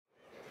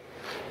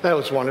That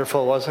was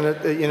wonderful,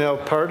 wasn't it? You know,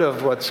 part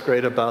of what's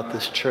great about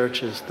this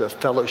church is the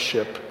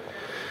fellowship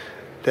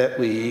that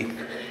we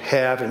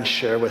have and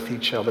share with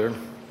each other.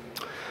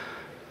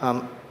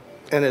 And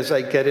as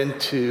I get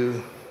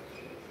into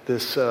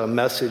this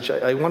message,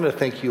 I want to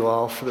thank you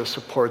all for the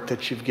support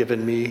that you've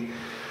given me,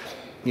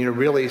 you know,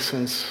 really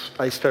since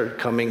I started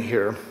coming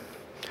here.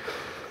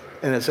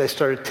 And as I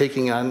started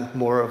taking on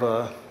more of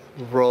a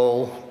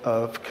role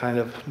of kind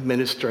of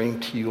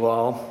ministering to you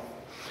all,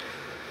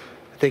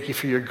 thank you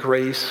for your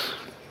grace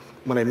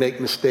when I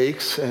make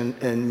mistakes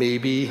and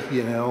maybe,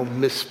 you know,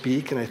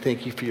 misspeak. And I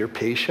thank you for your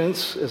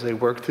patience as I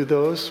work through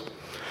those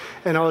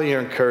and all your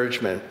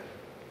encouragement.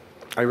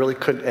 I really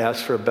couldn't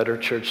ask for a better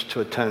church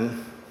to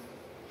attend.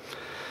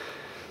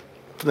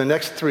 For the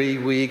next 3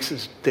 weeks,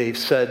 as Dave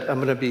said, I'm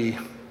going to be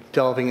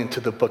delving into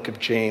the book of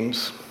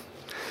James.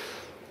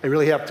 I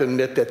really have to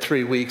admit that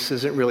 3 weeks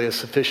isn't really a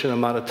sufficient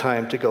amount of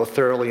time to go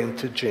thoroughly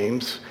into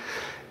James.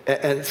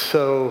 And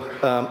so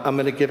I'm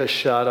going to give a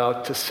shout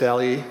out to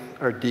Sally,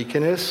 our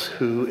deaconess,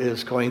 who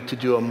is going to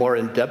do a more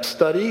in-depth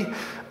study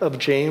of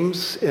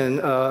James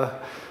in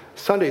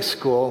Sunday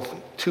school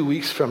 2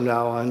 weeks from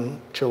now on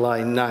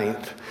July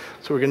 9th.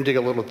 So we're going to dig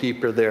a little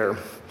deeper there.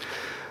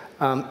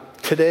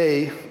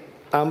 Today,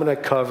 I'm going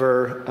to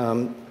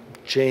cover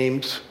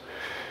James.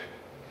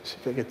 Let's see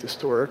if I get this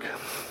to work.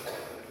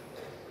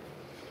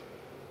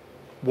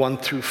 1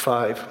 through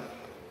 5.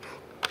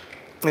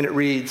 And it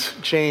reads,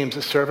 James,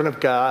 a servant of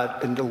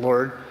God and the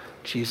Lord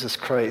Jesus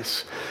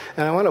Christ.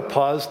 And I want to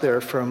pause there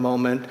for a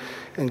moment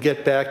and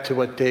get back to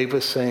what Dave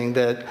was saying,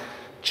 that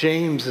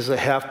James is a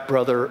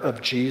half-brother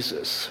of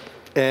Jesus.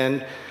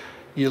 And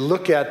you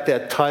look at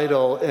that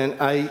title,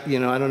 and I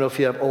don't know if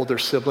you have older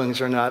siblings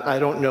or not. I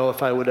don't know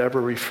if I would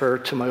ever refer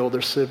to my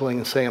older sibling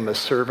and say I'm a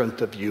servant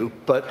of you.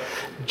 But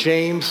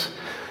James,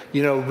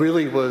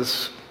 really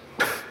was,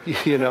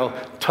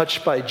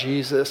 touched by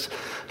Jesus.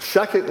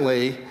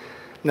 Secondly,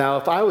 now,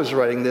 if I was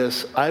writing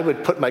this, I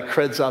would put my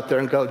creds out there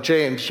and go,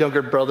 James,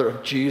 younger brother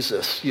of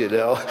Jesus,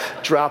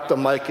 drop the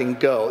mic and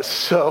go.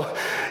 So,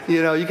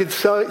 you can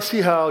see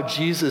how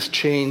Jesus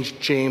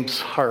changed James'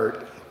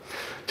 heart.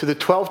 To the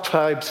 12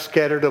 tribes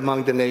scattered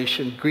among the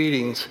nation,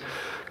 greetings.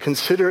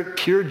 Consider it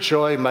pure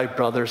joy, my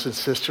brothers and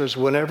sisters,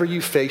 whenever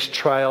you face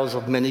trials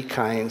of many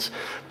kinds,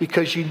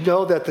 because you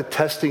know that the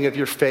testing of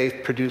your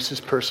faith produces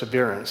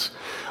perseverance.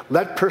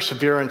 Let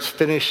perseverance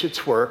finish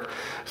its work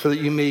so that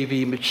you may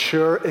be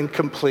mature and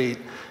complete,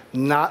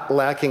 not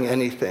lacking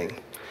anything.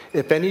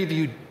 If any of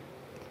you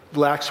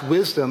lacks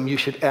wisdom, you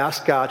should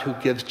ask God, who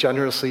gives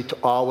generously to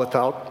all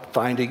without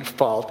finding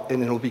fault,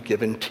 and it will be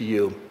given to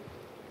you.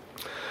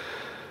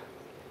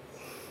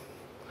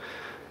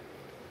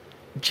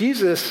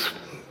 Jesus,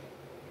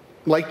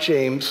 like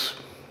James,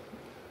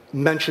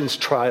 mentions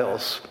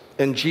trials.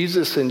 And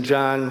Jesus in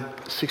John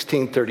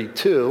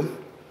 16:32,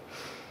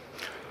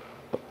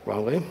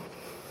 wrong way.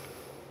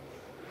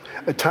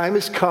 A time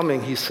is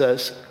coming, he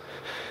says.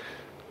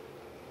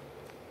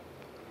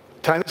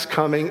 Time is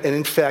coming, and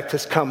in fact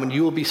has come, when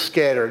you will be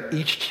scattered,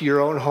 each to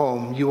your own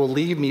home. You will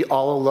leave me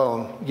all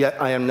alone,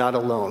 yet I am not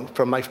alone,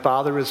 for my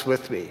Father is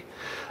with me.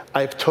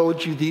 I have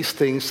told you these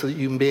things so that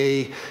you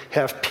may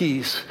have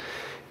peace.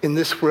 In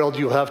this world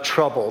you'll have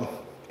trouble,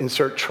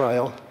 insert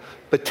trial,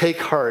 but take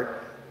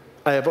heart,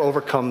 I have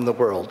overcome the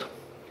world.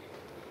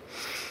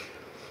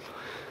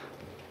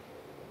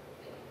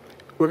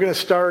 We're going to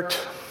start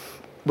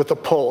with a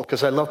poll,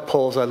 because I love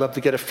polls. I love to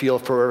get a feel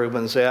for where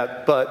everyone's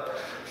at.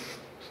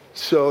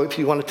 So if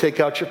you want to take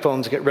out your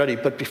phones, get ready.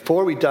 But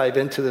before we dive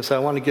into this, I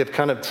want to give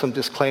kind of some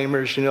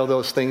disclaimers,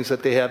 those things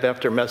that they have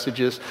after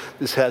messages.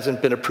 This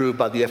hasn't been approved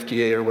by the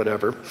FDA or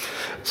whatever.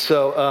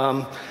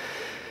 So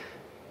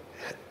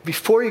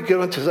before you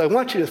go into this, I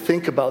want you to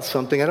think about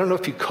something. I don't know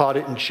if you caught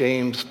it in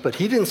James, but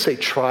he didn't say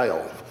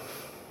trial.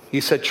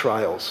 He said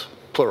trials,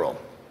 plural.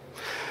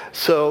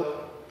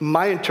 So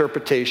my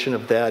interpretation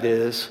of that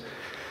is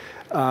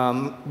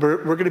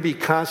we're going to be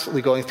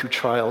constantly going through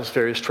trials,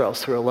 various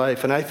trials through our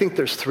life. And I think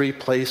there's 3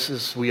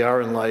 places we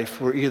are in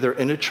life. We're either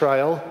in a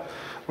trial,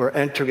 we're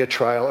entering a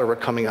trial, or we're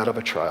coming out of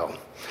a trial.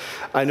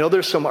 I know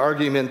there's some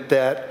argument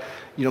that,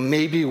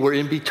 maybe we're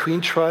in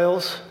between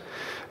trials.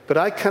 But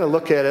I kind of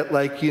look at it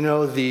like,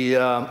 the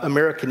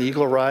American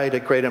Eagle ride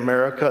at Great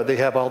America. They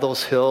have all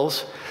those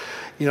hills.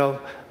 The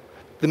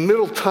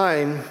middle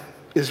time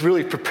is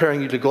really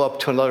preparing you to go up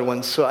to another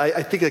one. So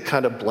I think it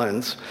kind of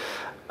blends.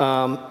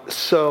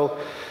 So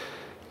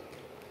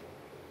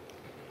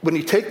when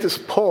you take this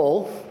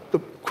poll, the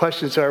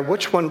questions are,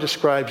 which one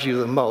describes you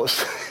the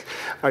most?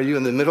 Are you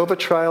in the middle of a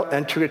trial,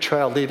 entering a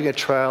trial, leaving a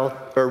trial,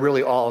 or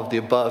really all of the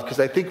above? Because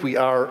I think we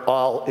are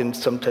all in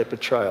some type of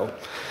trial.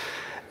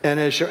 And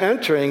as you're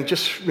entering,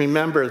 just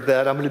remember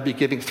that I'm going to be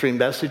giving 3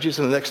 messages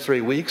in the next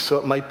 3 weeks, so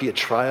it might be a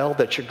trial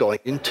that you're going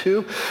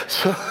into,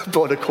 so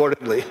vote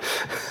accordingly.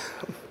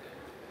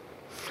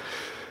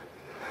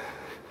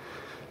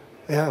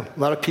 Yeah, a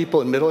lot of people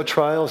in the middle of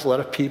trials, a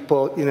lot of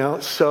people,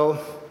 so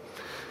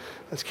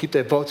let's keep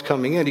their votes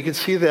coming in. You can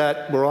see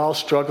that we're all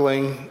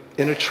struggling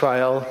in a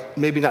trial,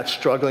 maybe not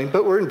struggling,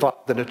 but we're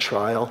involved in a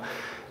trial.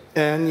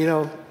 And,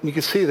 you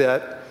can see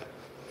that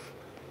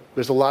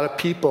there's a lot of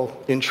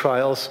people in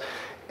trials,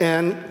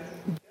 and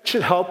it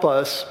should help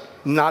us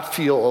not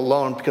feel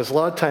alone, because a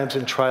lot of times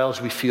in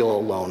trials we feel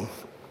alone.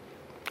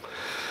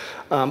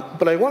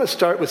 But I want to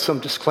start with some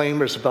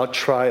disclaimers about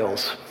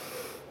trials.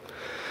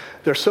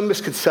 There are some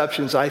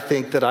misconceptions, I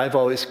think, that I've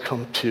always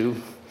come to,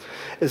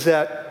 is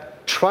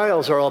that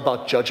trials are all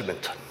about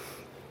judgment,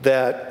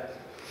 that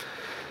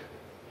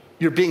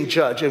you're being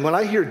judged. And when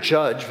I hear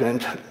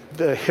judgment,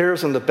 the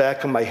hairs on the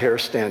back of my hair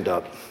stand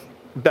up.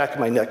 Back of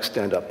my neck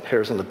stand up.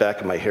 Hairs on the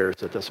back of my hair,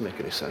 that doesn't make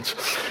any sense.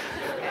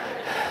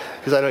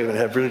 Because I don't even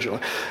have religion.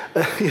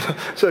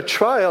 So a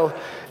trial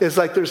is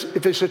like,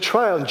 if there's a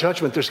trial and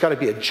judgment, there's got to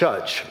be a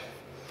judge.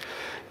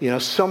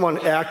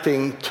 Someone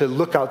acting to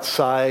look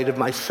outside of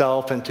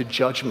myself and to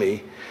judge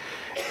me.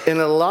 And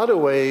in a lot of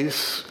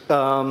ways,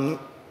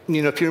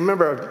 if you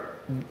remember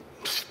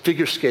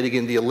figure skating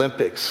in the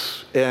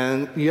Olympics,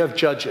 and you have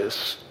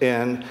judges,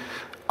 and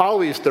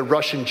always the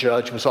Russian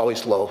judge was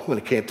always low when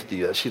it came to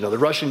this. The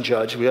Russian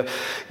judge,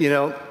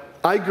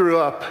 I grew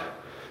up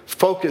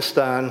focused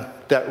on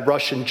that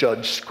Russian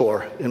judge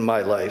score in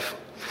my life.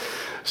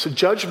 So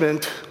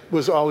judgment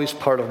was always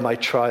part of my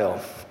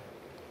trial.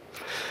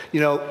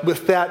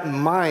 With that in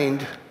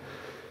mind,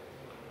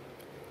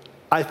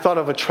 I thought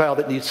of a trial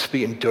that needs to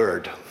be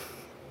endured.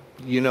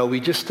 We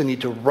just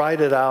need to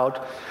ride it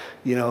out,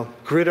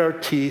 grit our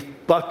teeth,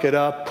 buck it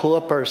up, pull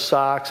up our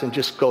socks, and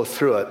just go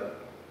through it.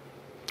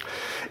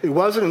 It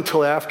wasn't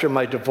until after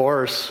my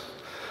divorce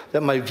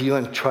that my view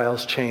on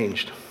trials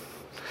changed.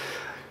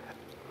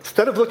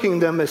 Instead of looking at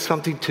them as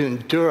something to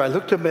endure, I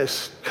looked at them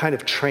as kind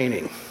of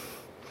training,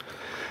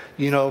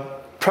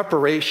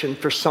 preparation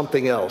for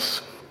something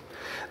else.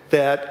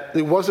 That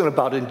it wasn't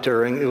about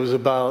enduring, it was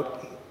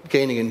about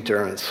gaining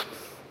endurance.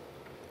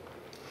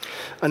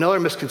 Another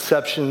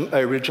misconception I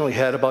originally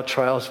had about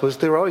trials was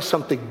they were always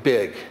something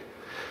big,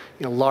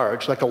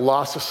 large, like a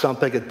loss of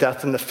something, a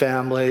death in the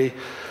family,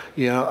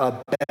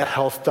 a bad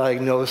health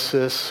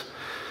diagnosis,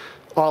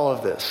 all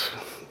of this.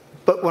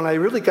 But when I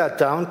really got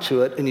down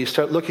to it and you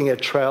start looking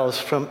at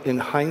trials in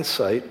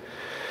hindsight,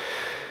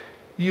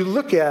 you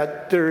look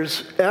at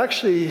there's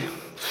actually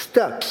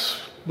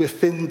steps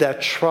within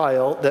that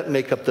trial that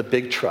make up the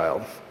big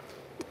trial.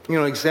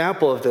 An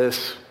example of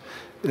this,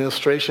 an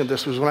illustration of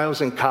this, was when I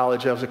was in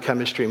college. I was a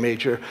chemistry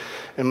major,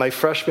 and my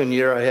freshman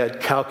year I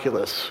had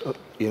calculus,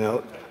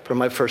 for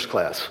my first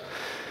class.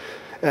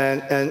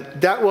 And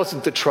that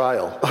wasn't the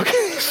trial,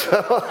 okay?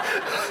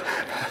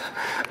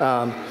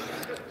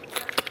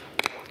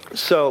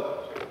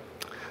 So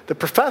the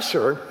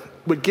professor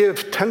would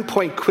give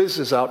 10-point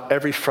quizzes out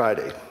every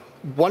Friday.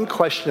 One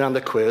question on the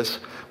quiz,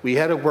 we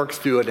had to work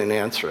through it and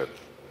answer it.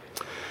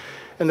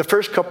 In the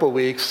first couple of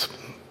weeks,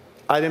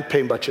 I didn't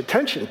pay much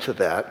attention to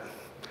that,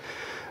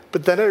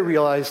 but then I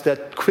realized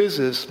that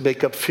quizzes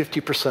make up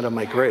 50% of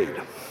my grade.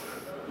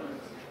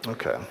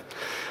 Okay.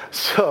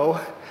 So,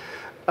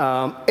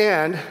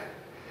 and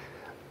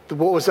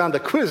what was on the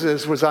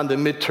quizzes was on the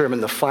midterm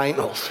and the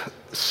finals.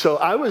 So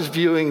I was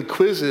viewing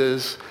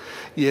quizzes,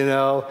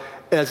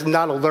 as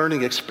not a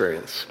learning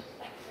experience.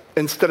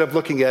 Instead of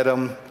looking at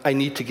them, I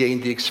need to gain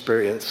the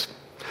experience.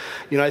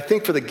 I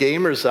think for the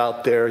gamers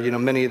out there,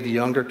 many of the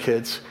younger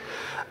kids,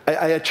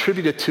 I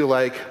attribute it to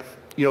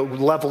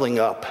leveling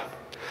up.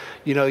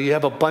 You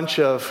have a bunch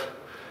of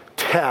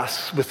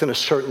tasks within a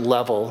certain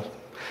level,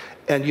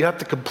 and you have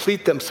to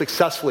complete them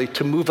successfully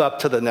to move up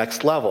to the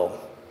next level.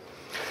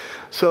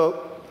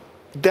 So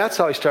that's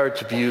how I started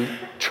to view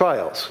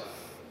trials.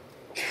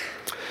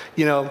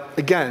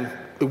 Again,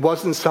 it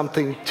wasn't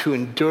something to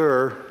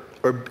endure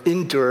or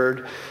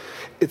endured.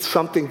 It's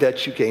something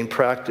that you gain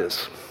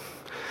practice.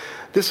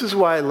 This is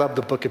why I love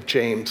the book of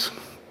James.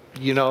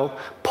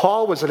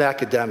 Paul was an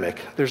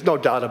academic. There's no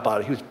doubt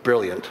about it. He was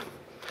brilliant.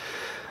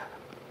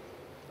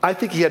 I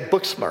think he had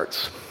book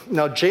smarts.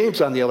 Now,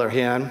 James, on the other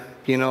hand,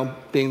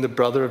 being the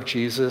brother of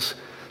Jesus,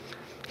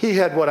 he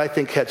had what I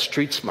think had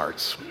street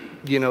smarts.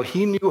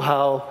 He knew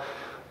how,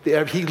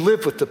 he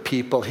lived with the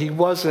people. He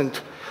was an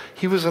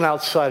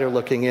outsider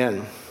looking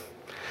in.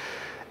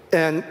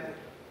 And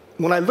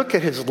when I look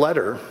at his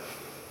letter,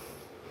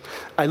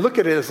 I look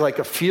at it as like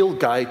a field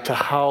guide to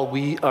how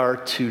we are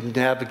to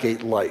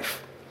navigate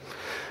life.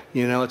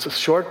 It's a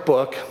short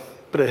book,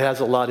 but it has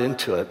a lot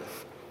into it.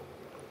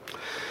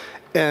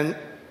 And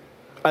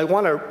I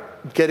want to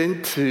get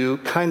into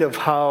kind of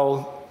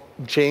how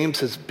James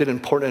has been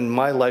important in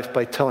my life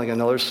by telling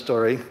another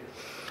story.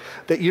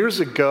 That years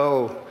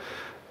ago,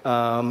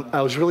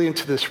 I was really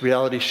into this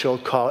reality show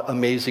called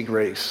Amazing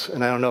Race.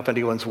 And I don't know if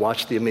anyone's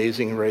watched The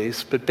Amazing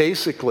Race, but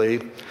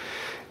basically,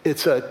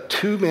 it's a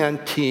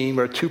two-man team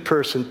or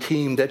two-person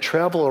team that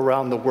travel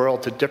around the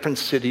world to different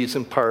cities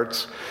and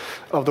parts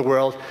of the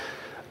world,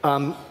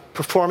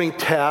 performing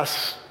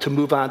tasks to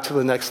move on to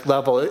the next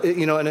level.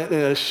 In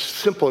a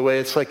simple way,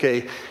 it's like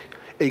a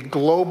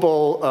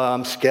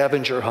global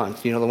scavenger hunt,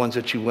 the ones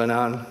that you went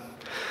on.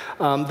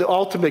 The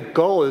ultimate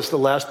goal is the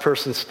last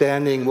person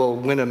standing will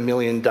win $1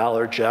 million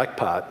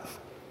jackpot.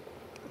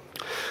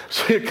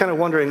 So you're kind of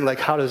wondering,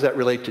 how does that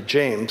relate to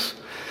James?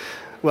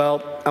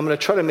 Well, I'm going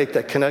to try to make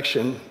that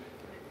connection.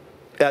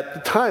 At the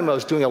time, I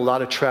was doing a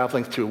lot of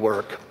traveling through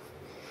work.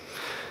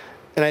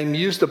 And I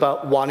mused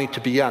about wanting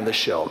to be on the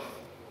show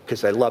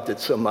because I loved it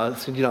so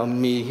much.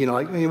 And,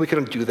 we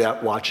couldn't do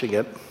that watching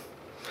it.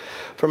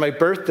 For my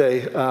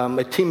birthday,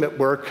 my team at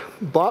work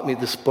bought me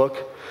this book.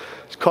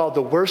 It's called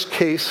The Worst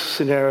Case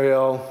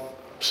Scenario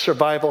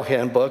Survival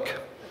Handbook,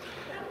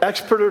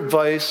 Expert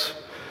Advice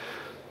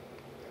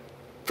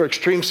for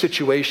Extreme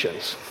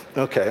Situations.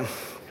 Okay.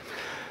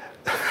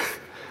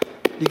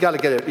 You got to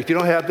get it. If you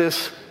don't have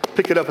this,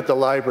 pick it up at the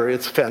library.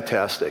 It's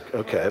fantastic.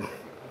 Okay.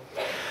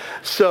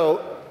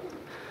 So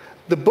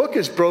the book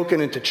is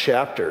broken into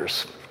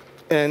chapters.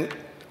 And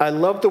I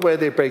love the way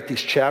they break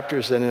these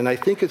chapters in, and I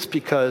think it's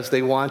because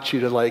they want you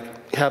to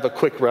have a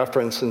quick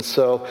reference. And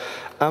so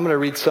I'm going to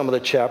read some of the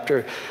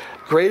chapter.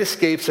 Great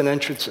Escapes and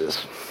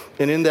Entrances.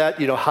 And in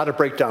that, how to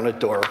break down a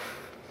door.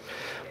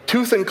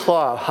 Tooth and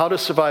Claw, how to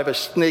survive a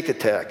snake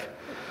attack.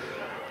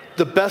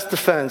 The Best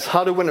Defense,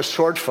 how to win a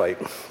sword fight.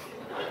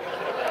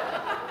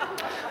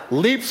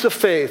 Leaps of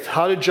Faith,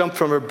 how to jump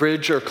from a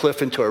bridge or a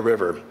cliff into a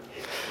river.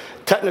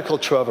 Technical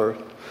Trouble,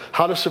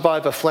 how to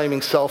survive a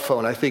flaming cell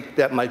phone. I think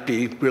that might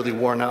be really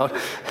worn out.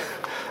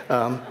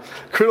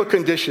 Critical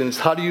Conditions,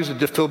 how to use a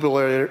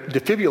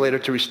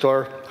defibrillator to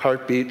restore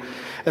heartbeat.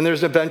 And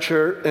there's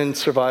Adventure and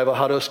Survival,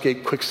 how to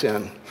escape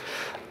quicksand.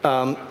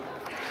 There's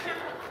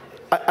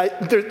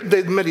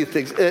many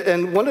things.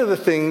 And one of the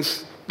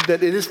things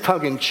that it is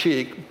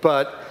tongue-in-cheek,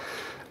 but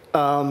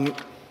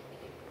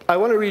I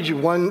want to read you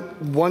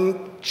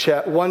one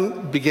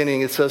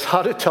beginning. It says,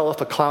 how to tell if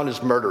a clown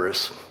is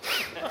murderous.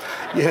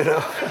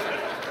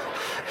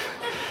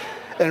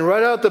 And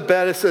right out the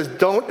bat, it says,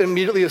 don't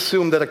immediately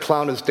assume that a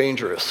clown is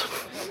dangerous.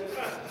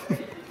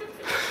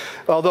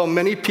 Although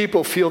many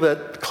people feel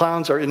that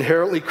clowns are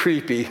inherently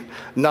creepy,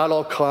 not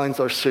all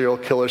clowns are serial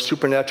killers,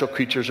 supernatural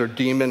creatures, or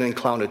demon in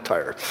clown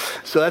attire.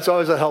 So that's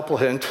always a helpful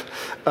hint.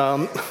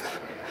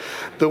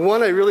 The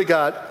one I really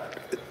got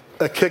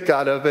a kick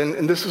out of,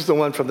 and this is the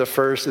one from the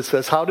first, it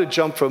says, how to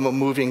jump from a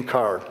moving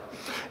car.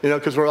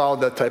 Because we're all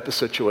in that type of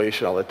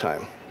situation all the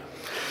time.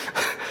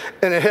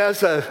 And it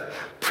has a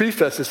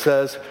preface that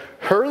says,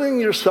 hurling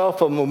yourself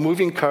from a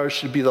moving car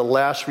should be the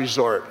last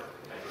resort.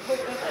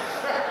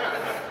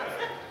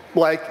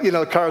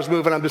 The car's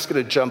moving, I'm just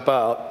going to jump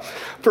out.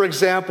 For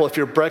example, if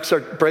your brakes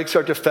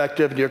are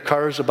defective and your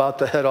car is about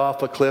to head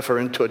off a cliff or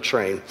into a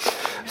train.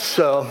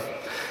 So,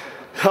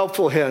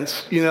 helpful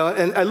hints,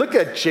 And I look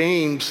at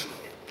James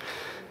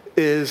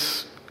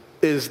is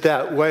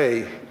that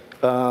way.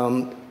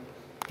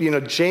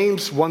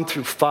 James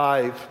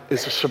 1-5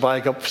 is a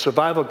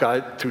survival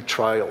guide through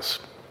trials.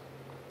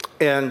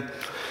 And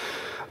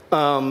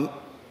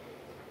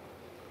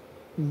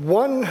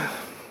one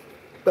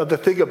of the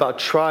thing about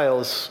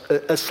trials,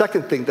 a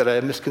second thing that I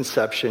have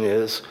misconception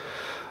is,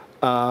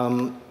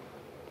 let's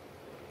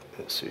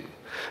see,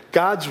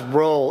 God's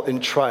role in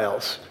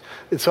trials.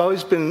 It's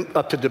always been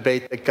up to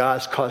debate that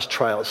God's caused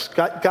trials.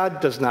 God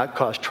does not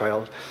cause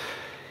trials.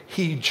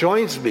 He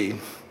joins me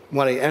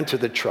when I enter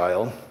the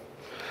trial,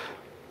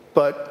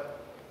 but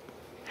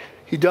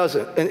he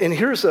doesn't. And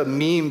here's a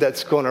meme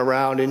that's going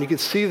around, and you can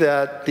see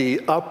that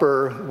the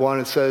upper one,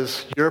 it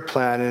says your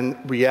plan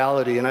and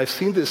reality. And I've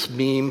seen this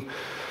meme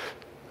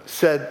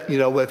said,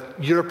 with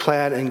your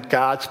plan and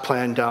God's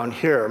plan down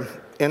here.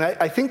 And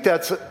I think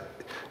that's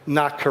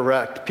not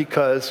correct,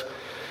 because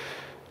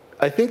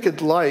I think in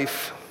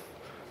life,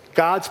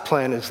 God's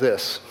plan is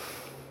this.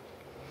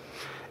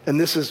 And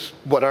this is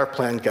what our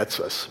plan gets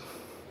us.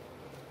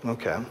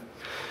 Okay.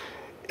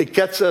 It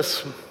gets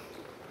us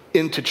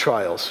into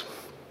trials.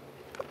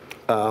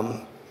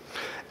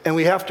 And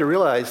we have to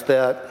realize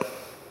that,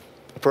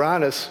 if we're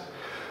honest,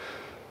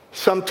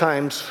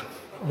 sometimes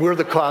we're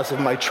the cause of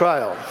my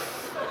trial.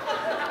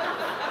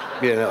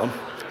 I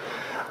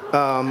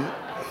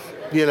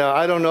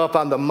don't know if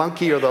I'm the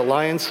monkey or the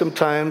lion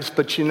sometimes,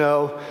 but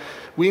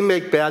we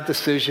make bad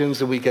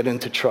decisions and we get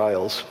into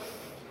trials.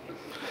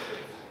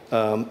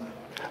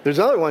 There's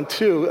another one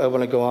too, I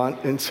want to go on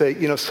and say,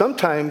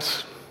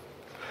 sometimes,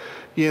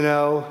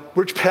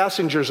 we're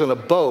passengers on a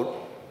boat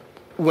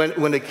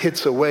when it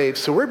hits a wave.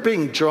 So we're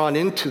being drawn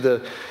into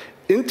the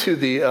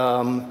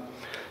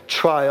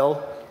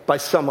trial by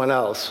someone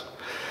else.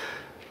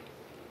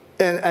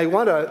 And I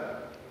want to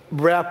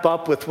wrap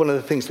up with one of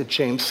the things that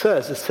James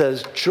says. It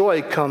says,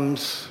 you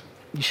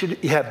should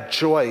have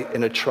joy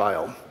in a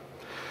trial.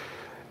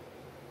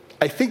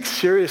 I think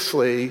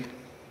seriously,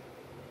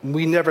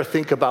 we never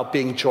think about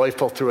being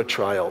joyful through a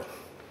trial,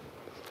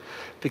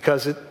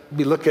 because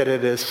we look at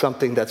it as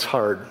something that's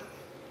hard.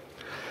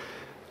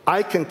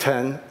 I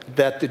contend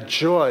that the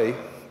joy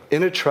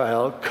in a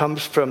trial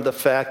comes from the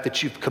fact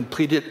that you've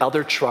completed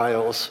other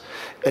trials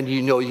and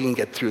you can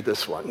get through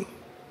this one.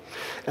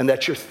 And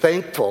that you're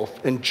thankful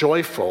and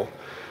joyful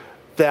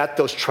that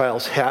those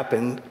trials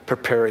happen,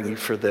 preparing you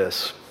for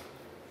this.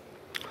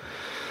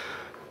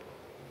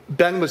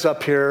 Ben was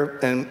up here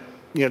and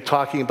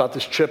talking about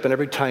this trip, and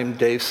every time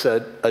Dave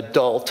said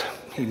adult,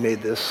 he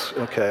made this,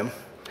 okay.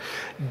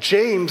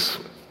 James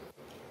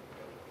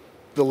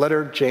the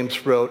letter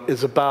James wrote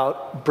is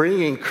about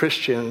bringing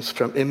Christians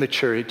from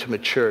immaturity to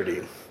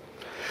maturity.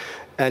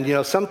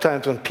 And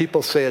sometimes when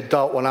people say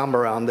adult when I'm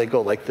around, they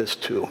go like this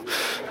too,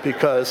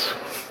 because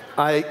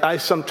I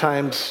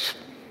sometimes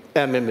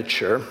am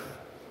immature.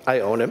 I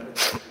own it.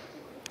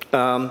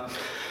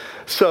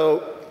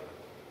 So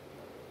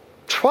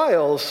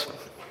trials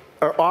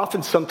are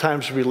often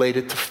sometimes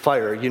related to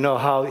fire. You know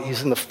how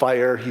he's in the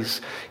fire,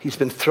 he's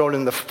been thrown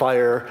in the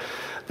fire.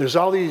 There's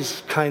all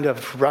these kind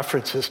of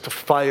references to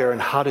fire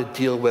and how to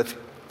deal with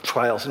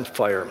trials and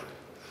fire.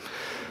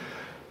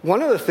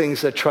 One of the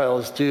things that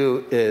trials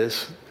do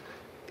is,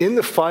 in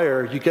the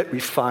fire, you get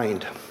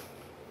refined.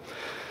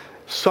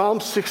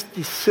 Psalm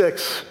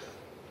 66,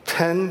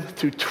 10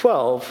 through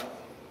 12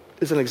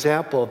 is an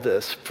example of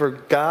this.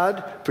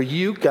 For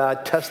you,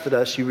 God, tested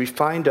us. You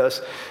refined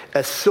us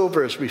as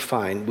silver is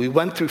refined. We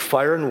went through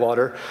fire and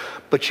water,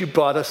 but you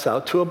brought us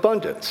out to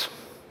abundance.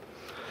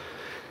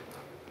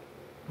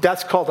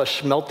 That's called a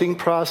smelting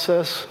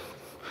process.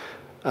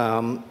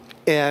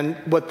 And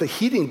what the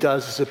heating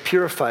does is it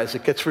purifies.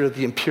 It gets rid of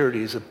the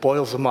impurities. It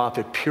boils them off.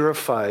 It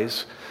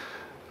purifies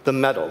the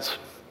metals.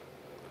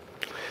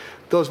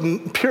 Those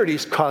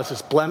impurities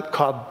cause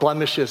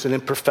blemishes and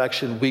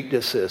imperfection,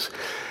 weaknesses.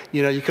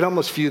 You can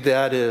almost view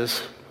that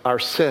as our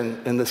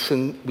sin and the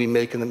sin we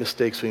make and the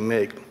mistakes we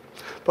make.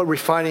 But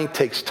refining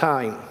takes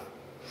time.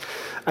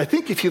 I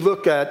think if you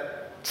look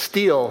at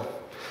steel,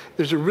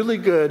 there's a really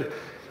good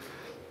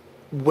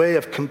way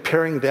of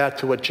comparing that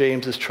to what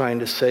James is trying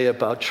to say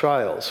about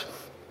trials.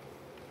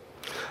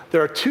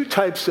 There are two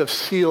types of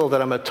steel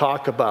that I'm going to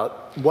talk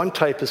about. One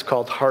type is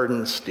called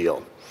hardened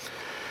steel.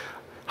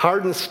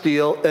 Hardened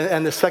steel,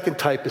 and the second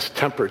type is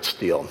tempered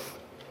steel.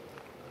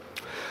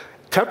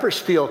 Tempered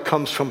steel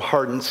comes from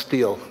hardened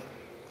steel.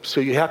 So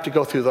you have to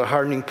go through the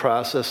hardening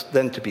process,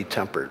 then to be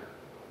tempered.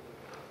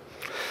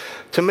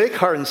 To make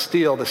hardened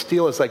steel, the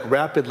steel is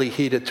rapidly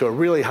heated to a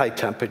really high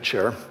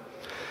temperature.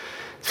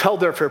 It's held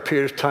there for a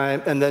period of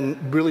time and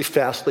then really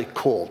fastly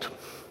cooled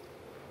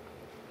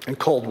in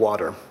cold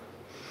water.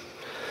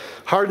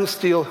 Hardened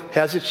steel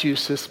has its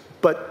uses,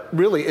 but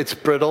really it's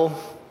brittle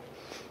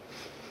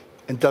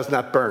and does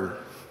not bend.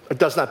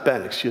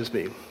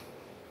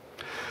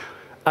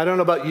 I don't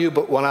know about you,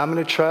 but when I'm in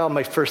a trial,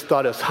 my first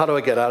thought is, how do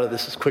I get out of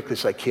this as quickly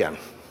as I can?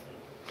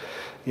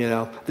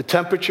 The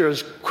temperature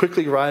is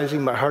quickly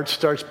rising. My heart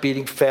starts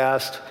beating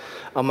fast.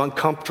 I'm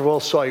uncomfortable,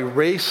 so I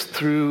race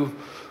through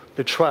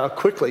the trial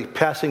quickly,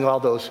 passing all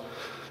those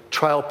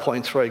trial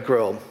points where I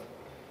grow.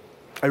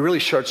 I really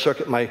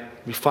short-circuit my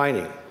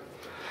refining.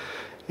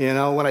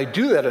 When I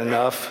do that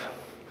enough,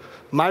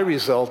 my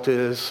result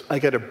is I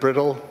get a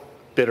brittle,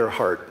 bitter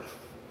heart.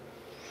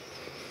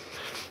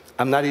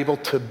 I'm not able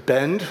to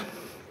bend.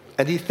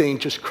 Anything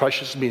just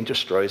crushes me and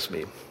destroys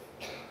me.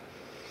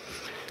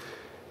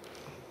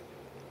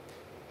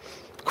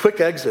 Quick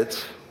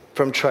exits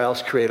from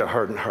trials create a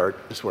hardened heart,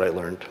 is what I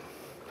learned.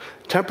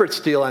 Tempered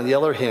steel, on the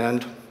other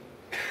hand,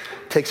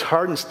 takes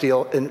hardened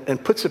steel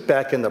and puts it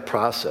back in the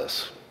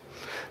process.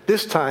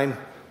 This time,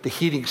 the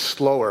heating's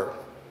slower,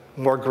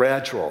 more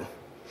gradual.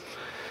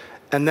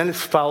 And then it's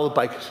followed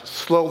by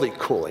slowly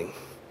cooling.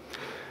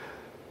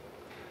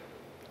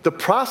 The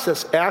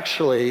process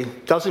actually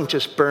doesn't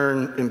just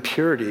burn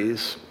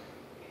impurities,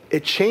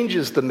 it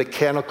changes the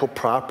mechanical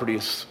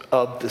properties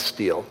of the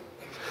steel.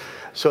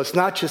 So it's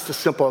not just a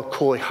simple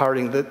cooling,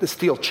 hardening, the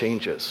steel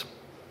changes.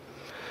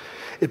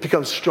 It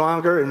becomes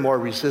stronger and more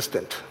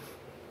resistant.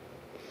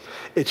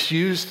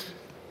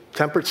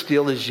 Tempered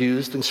steel is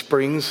used in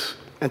springs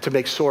and to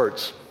make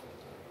swords.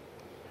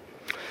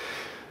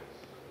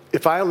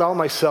 If I allow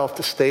myself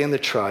to stay in the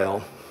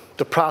trial,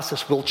 the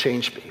process will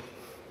change me.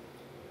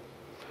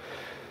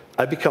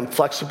 I become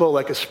flexible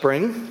like a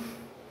spring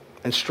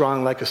and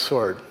strong like a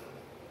sword.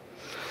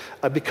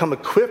 I become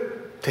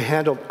equipped to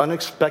handle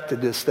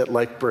unexpectedness that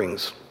life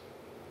brings.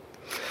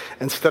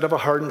 Instead of a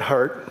hardened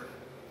heart,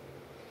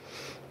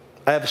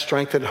 I have a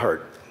strengthened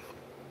heart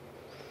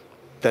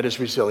that is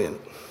resilient.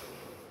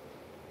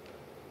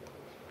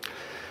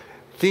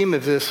 Theme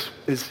of this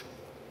is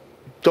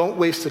don't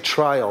waste a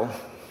trial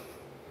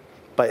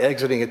by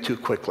exiting it too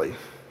quickly.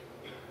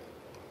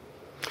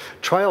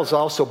 Trials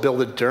also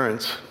build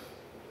endurance.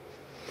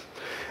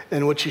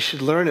 And what you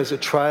should learn is a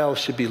trial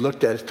should be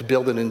looked at to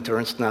build an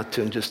endurance, not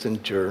to just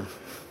endure.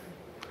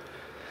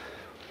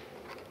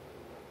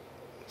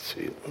 Let's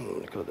see, let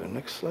me go to the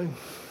next slide.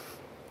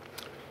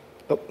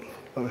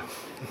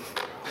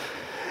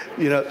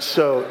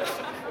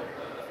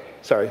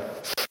 Sorry.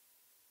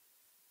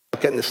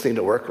 Getting this thing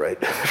to work right.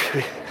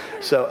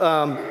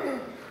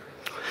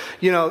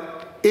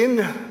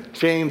 In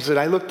James, and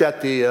I looked at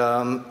the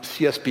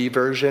CSB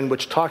version,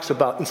 which talks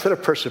about, instead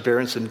of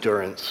perseverance,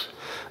 endurance.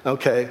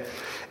 Okay?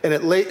 And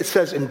it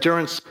says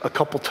endurance a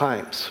couple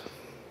times.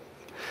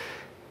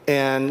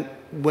 And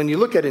when you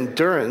look at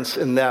endurance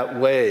in that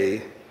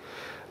way,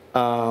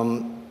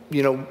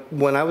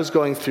 when I was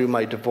going through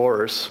my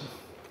divorce,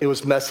 it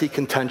was messy,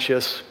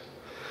 contentious,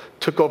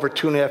 took over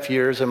 2.5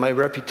 years, and my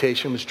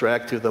reputation was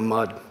dragged through the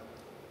mud.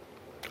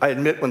 I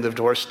admit when the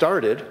divorce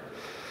started,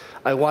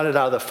 I wanted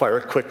out of the fire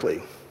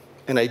quickly,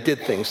 and I did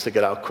things to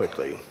get out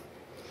quickly.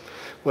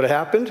 What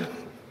happened?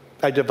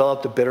 I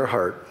developed a bitter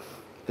heart.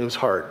 It was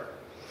hard.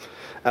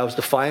 I was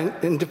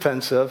defiant and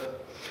defensive.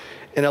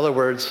 In other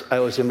words, I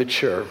was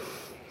immature.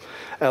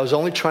 I was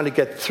only trying to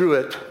get through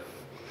it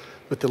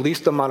with the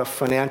least amount of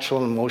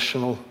financial and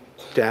emotional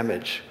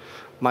damage.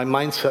 My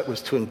mindset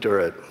was to endure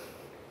it.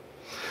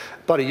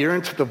 About a year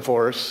into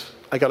divorce,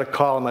 I got a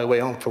call on my way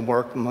home from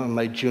work from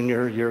my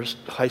junior year's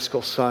high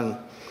school son.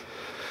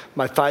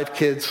 My 5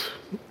 kids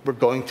were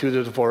going through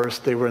the divorce.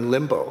 They were in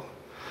limbo.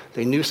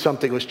 They knew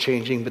something was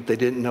changing, but they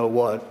didn't know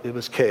what. It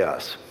was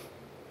chaos.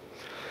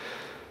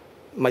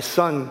 My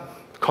son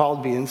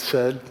called me and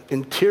said,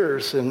 in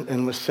tears,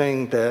 and was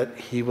saying that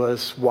he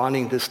was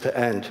wanting this to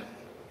end.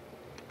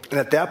 And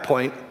at that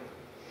point,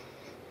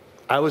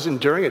 I was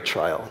enduring a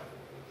trial.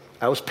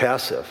 I was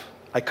passive.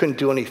 I couldn't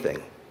do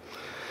anything.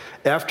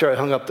 After I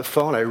hung up the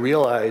phone, I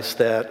realized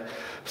that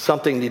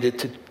something needed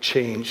to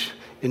change.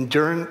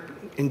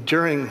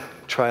 Enduring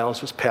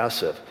trials was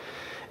passive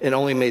and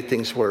only made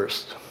things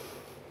worse.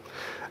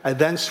 I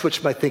then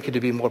switched my thinking to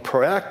be more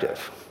proactive,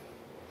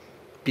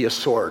 be a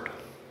sword,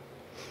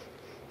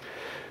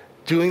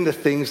 doing the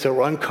things that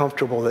were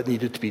uncomfortable that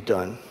needed to be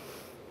done.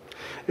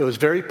 It was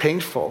very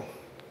painful,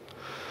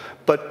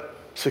 but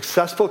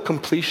successful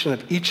completion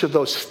of each of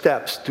those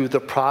steps through the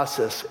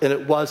process, and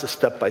it was a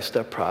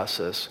step-by-step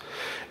process,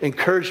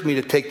 encouraged me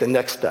to take the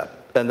next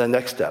step and the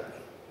next step.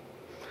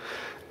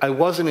 I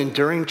wasn't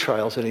enduring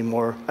trials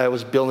anymore. I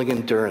was building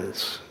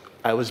endurance.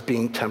 I was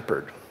being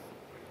tempered.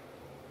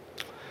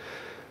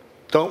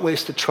 Don't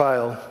waste a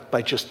trial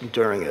by just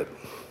enduring it.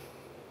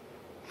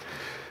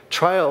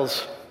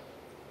 Trials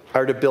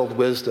are to build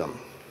wisdom.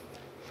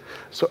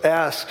 So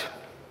ask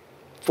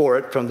for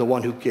it from the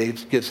one who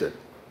gives it.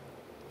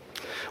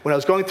 When I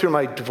was going through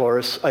my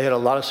divorce, I had a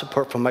lot of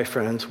support from my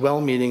friends,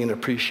 well-meaning and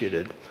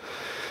appreciated.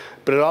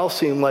 But it all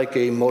seemed like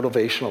a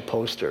motivational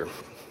poster.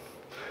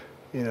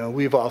 You know,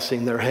 we've all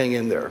seen there, hang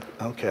in there.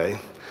 Okay,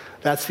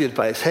 that's the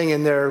advice. Hang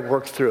in there,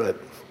 work through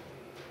it.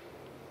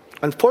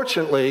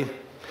 Unfortunately,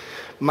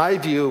 my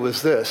view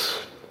was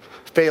this: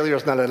 failure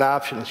is not an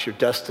option, it's your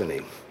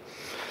destiny.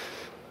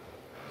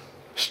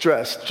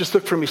 Stress, just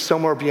look for me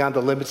somewhere beyond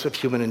the limits of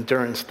human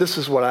endurance. This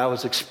is what I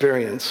was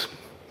experiencing.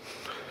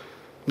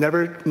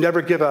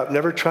 Never give up,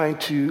 never trying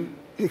to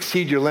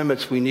exceed your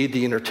limits. We need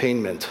the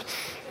entertainment.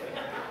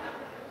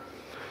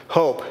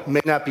 Hope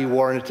may not be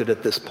warranted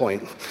at this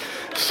point.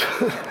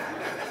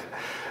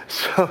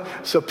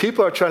 So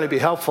people are trying to be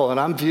helpful, and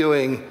I'm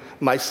viewing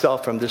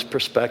myself from this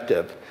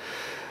perspective.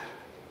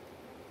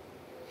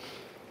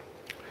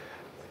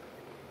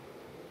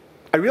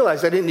 I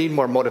realized I didn't need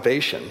more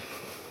motivation.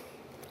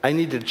 I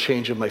needed a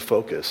change of my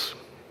focus.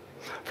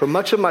 For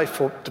much of my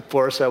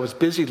divorce, I was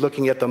busy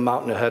looking at the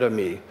mountain ahead of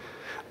me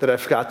that I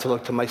forgot to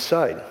look to my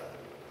side.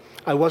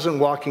 I wasn't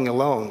walking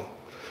alone.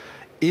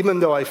 Even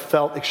though I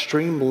felt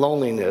extreme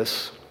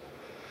loneliness,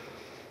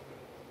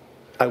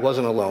 I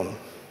wasn't alone.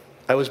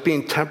 I was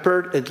being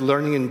tempered and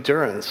learning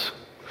endurance,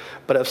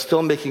 but I was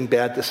still making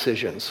bad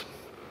decisions.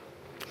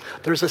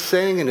 There's a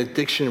saying in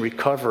addiction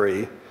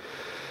recovery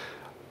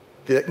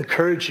that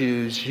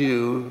encourages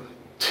you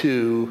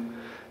to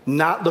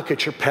not look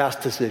at your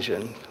past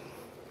decision,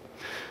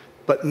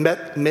 but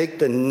make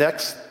the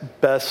next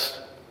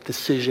best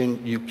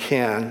decision you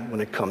can when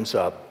it comes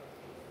up.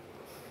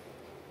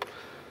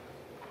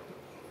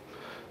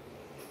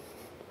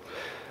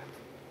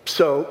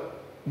 So,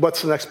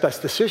 what's the next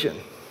best decision?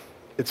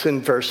 It's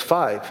in verse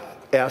 5.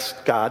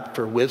 Ask God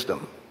for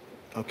wisdom.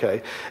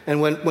 Okay?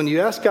 And when you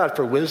ask God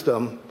for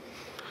wisdom,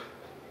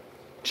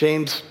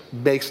 James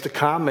makes the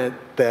comment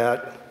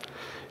that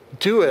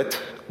do it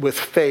with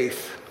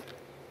faith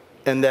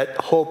and that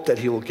hope that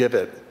he will give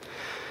it.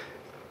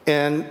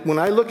 And when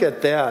I look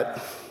at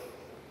that,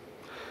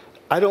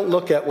 I don't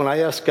look at when I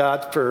ask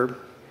God for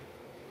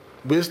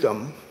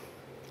wisdom,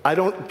 I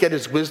don't get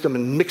his wisdom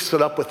and mix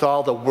it up with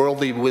all the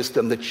worldly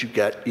wisdom that you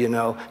get,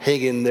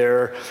 hang in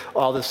there,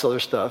 all this other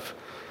stuff.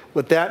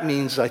 What that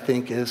means, I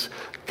think, is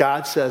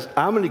God says,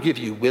 I'm going to give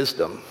you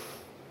wisdom.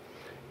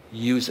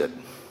 Use it.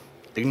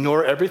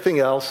 Ignore everything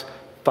else,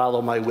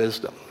 follow my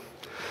wisdom.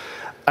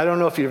 I don't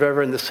know if you've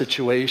ever in this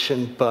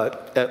situation,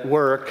 but at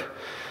work,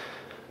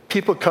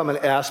 people come and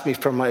ask me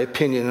for my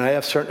opinion, and I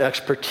have certain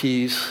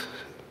expertise,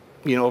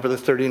 over the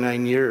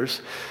 39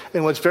 years.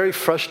 And what's very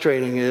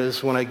frustrating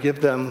is when I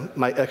give them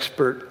my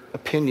expert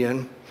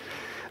opinion,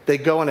 they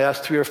go and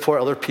ask 3 or 4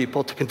 other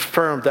people to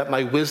confirm that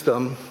my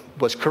wisdom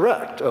was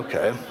correct,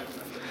 okay?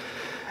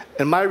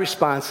 And my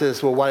response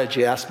is, well, why did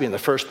you ask me in the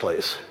first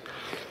place?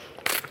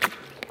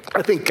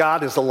 I think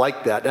God is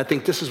like that. And I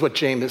think this is what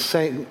James is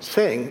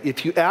saying.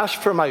 If you ask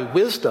for my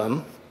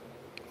wisdom,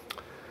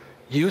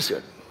 use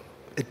it.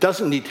 It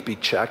doesn't need to be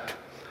checked.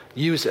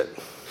 Use it.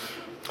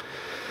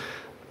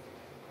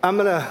 I'm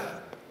going to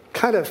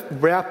kind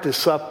of wrap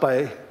this up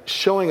by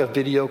showing a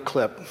video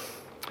clip.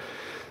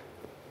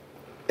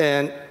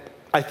 And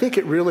I think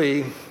it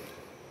really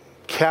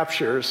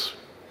captures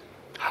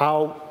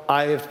how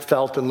I have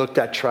felt and looked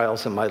at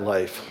trials in my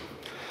life.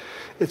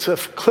 It's a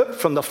clip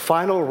from the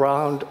final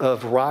round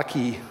of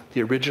Rocky,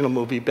 the original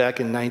movie,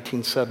 back in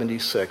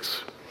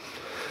 1976.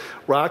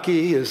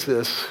 Rocky is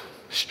this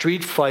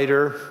street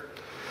fighter,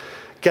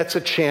 gets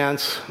a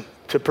chance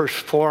to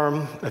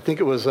perform, I think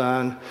it was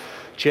on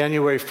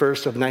January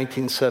 1st of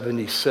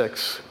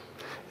 1976.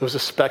 It was a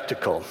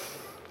spectacle.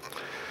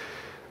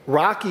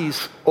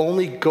 Rocky's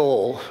only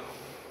goal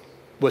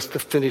was to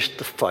finish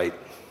the fight.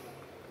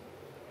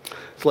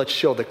 So let's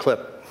show the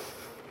clip.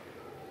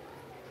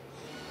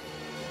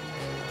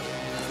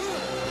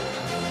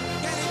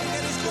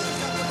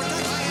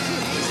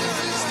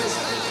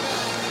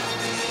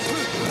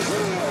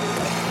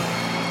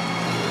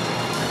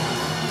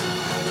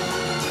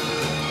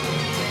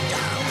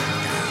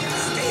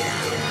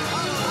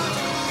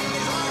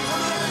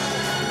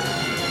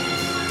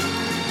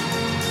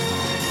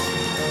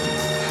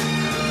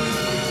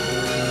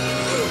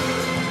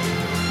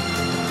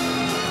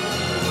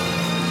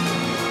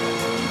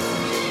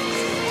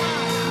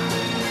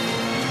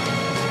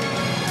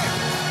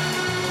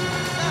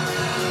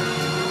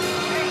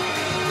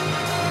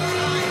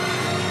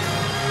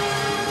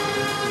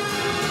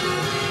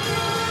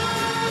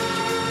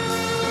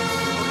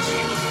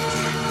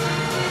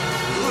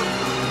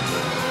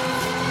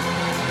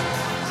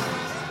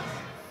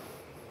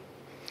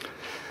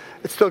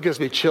 It still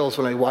gives me chills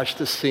when I watch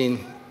this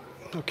scene,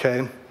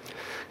 okay?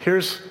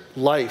 Here's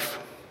life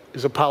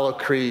is Apollo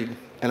Creed,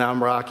 and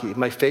I'm Rocky.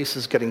 My face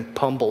is getting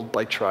pummeled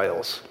by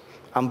trials.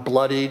 I'm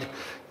bloodied,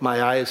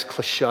 my eyes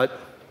shut,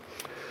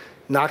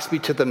 knocks me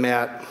to the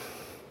mat.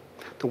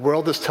 The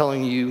world is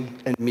telling you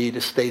and me to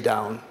stay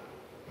down.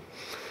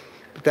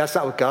 But that's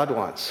not what God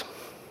wants.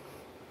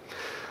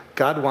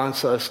 God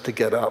wants us to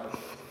get up,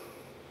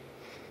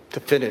 to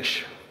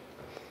finish.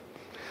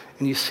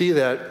 And you see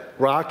that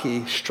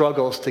Rocky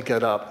struggles to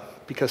get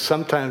up because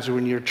sometimes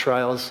when you're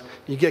trials,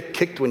 you get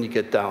kicked when you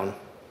get down.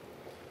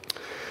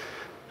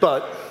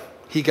 But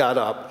he got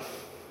up,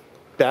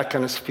 back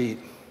on his feet.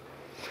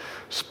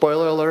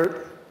 Spoiler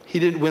alert, he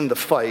didn't win the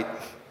fight.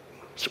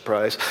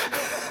 Surprise.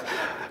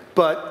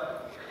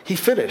 But he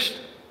finished.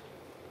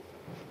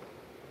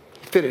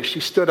 He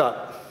stood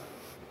up.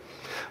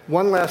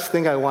 One last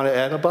thing I want to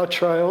add about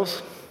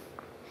trials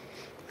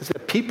is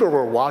that people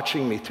were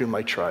watching me through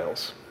my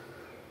trials.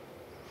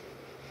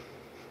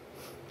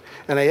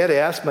 And I had to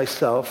ask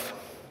myself,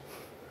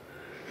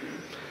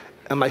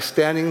 am I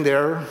standing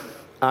there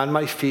on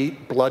my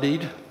feet,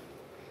 bloodied,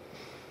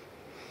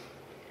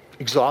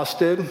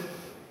 exhausted,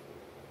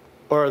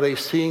 or are they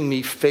seeing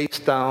me face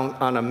down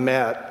on a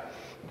mat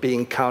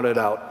being counted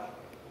out?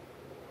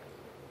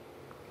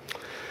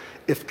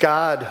 If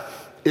God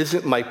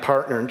isn't my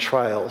partner in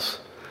trials,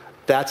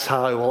 that's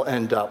how I will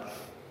end up,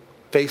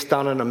 face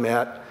down on a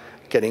mat,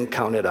 getting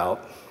counted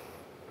out.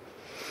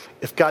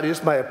 If God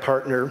is my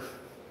partner,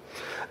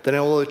 then I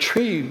will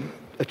achieve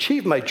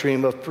my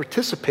dream of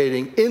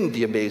participating in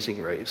the amazing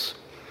race,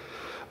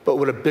 but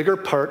with a bigger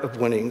part of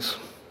winnings.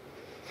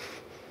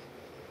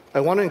 I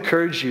want to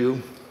encourage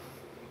you,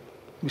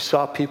 we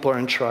saw people are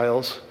in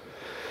trials,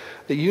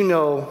 that you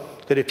know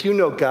that if you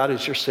know God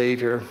is your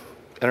Savior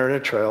and are in a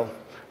trial,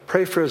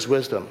 pray for his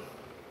wisdom,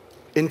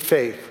 in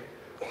faith,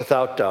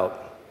 without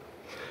doubt.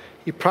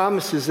 He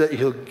promises that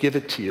he'll give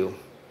it to you.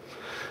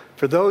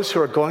 For those who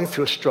are going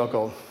through a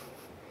struggle,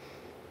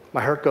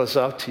 my heart goes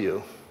out to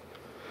you.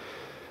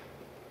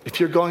 If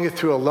you're going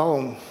through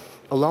alone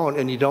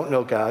and you don't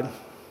know God,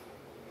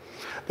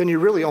 then you're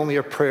really only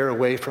a prayer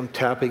away from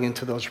tapping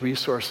into those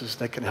resources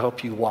that can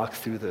help you walk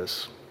through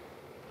this.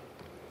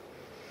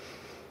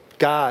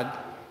 God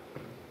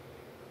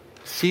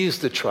sees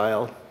the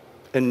trial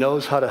and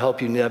knows how to help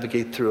you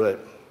navigate through it.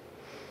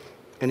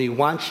 And he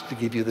wants to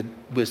give you the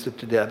wisdom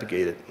to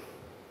navigate it.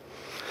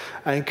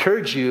 I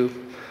encourage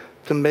you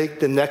to make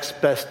the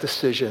next best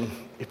decision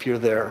if you're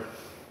there,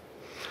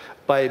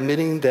 by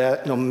admitting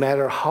that no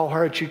matter how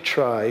hard you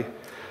try,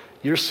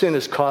 your sin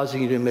is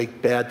causing you to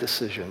make bad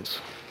decisions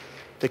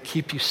that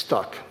keep you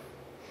stuck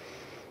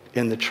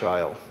in the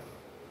trial.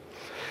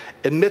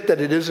 Admit that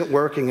it isn't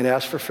working and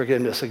ask for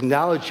forgiveness.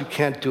 Acknowledge you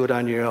can't do it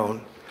on your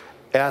own.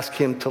 Ask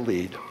him to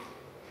lead.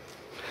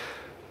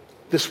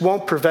 This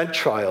won't prevent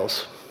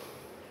trials.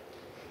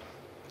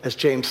 As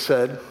James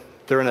said,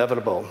 they're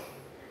inevitable.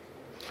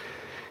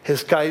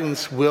 His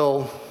guidance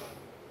will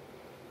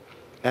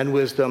and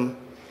wisdom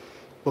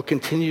will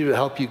continue to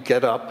help you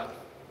get up,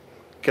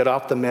 get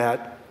off the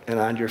mat, and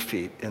on your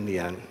feet in the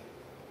end.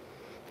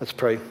 Let's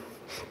pray.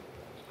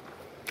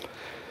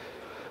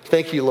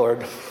 Thank you,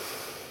 Lord.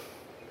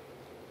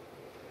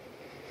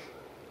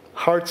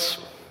 Hearts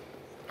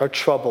are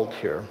troubled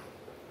here.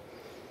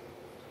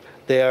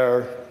 They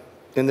are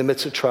in the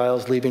midst of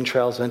trials, leaving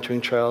trials,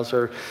 entering trials,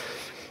 or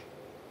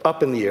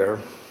up in the air.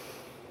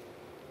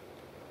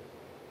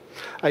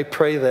 I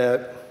pray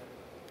that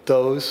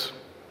those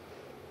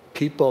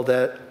people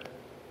that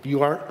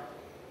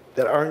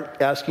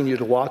aren't asking you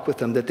to walk with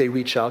them, that they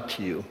reach out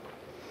to you,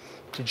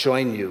 to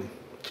join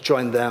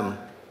them.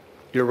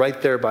 You're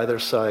right there by their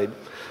side.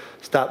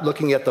 Stop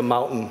looking at the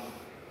mountain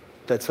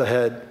that's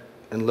ahead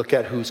and look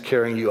at who's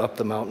carrying you up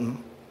the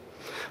mountain.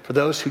 For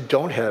those who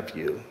don't have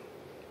you,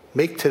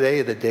 make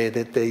today the day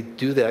that they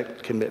do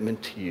that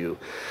commitment to you,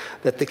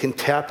 that they can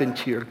tap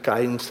into your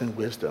guidance and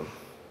wisdom.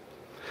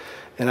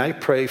 And I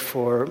pray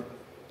for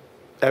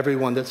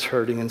everyone that's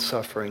hurting and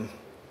suffering,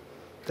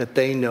 that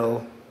they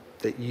know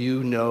that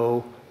you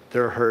know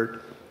their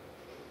hurt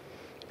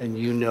and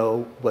you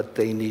know what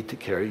they need to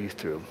carry you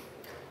through.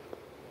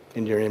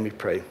 In your name we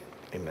pray.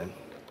 Amen.